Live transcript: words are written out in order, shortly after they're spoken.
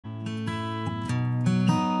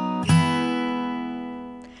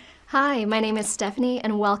Hi, my name is Stephanie,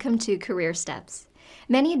 and welcome to Career Steps.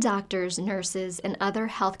 Many doctors, nurses, and other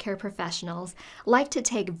healthcare professionals like to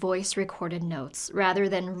take voice-recorded notes rather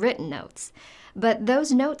than written notes, but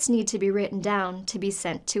those notes need to be written down to be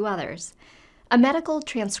sent to others. A medical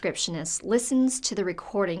transcriptionist listens to the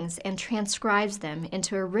recordings and transcribes them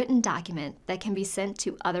into a written document that can be sent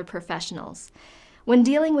to other professionals. When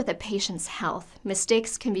dealing with a patient's health,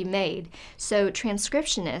 mistakes can be made, so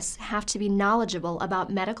transcriptionists have to be knowledgeable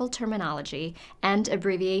about medical terminology and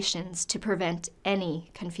abbreviations to prevent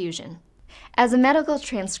any confusion. As a medical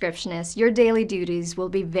transcriptionist, your daily duties will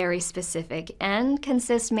be very specific and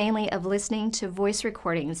consist mainly of listening to voice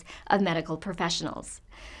recordings of medical professionals.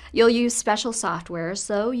 You'll use special software,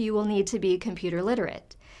 so you will need to be computer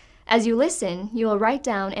literate. As you listen, you will write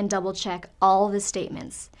down and double-check all the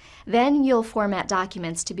statements. Then you'll format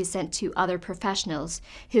documents to be sent to other professionals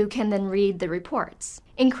who can then read the reports.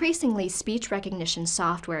 Increasingly, speech recognition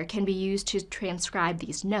software can be used to transcribe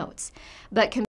these notes, but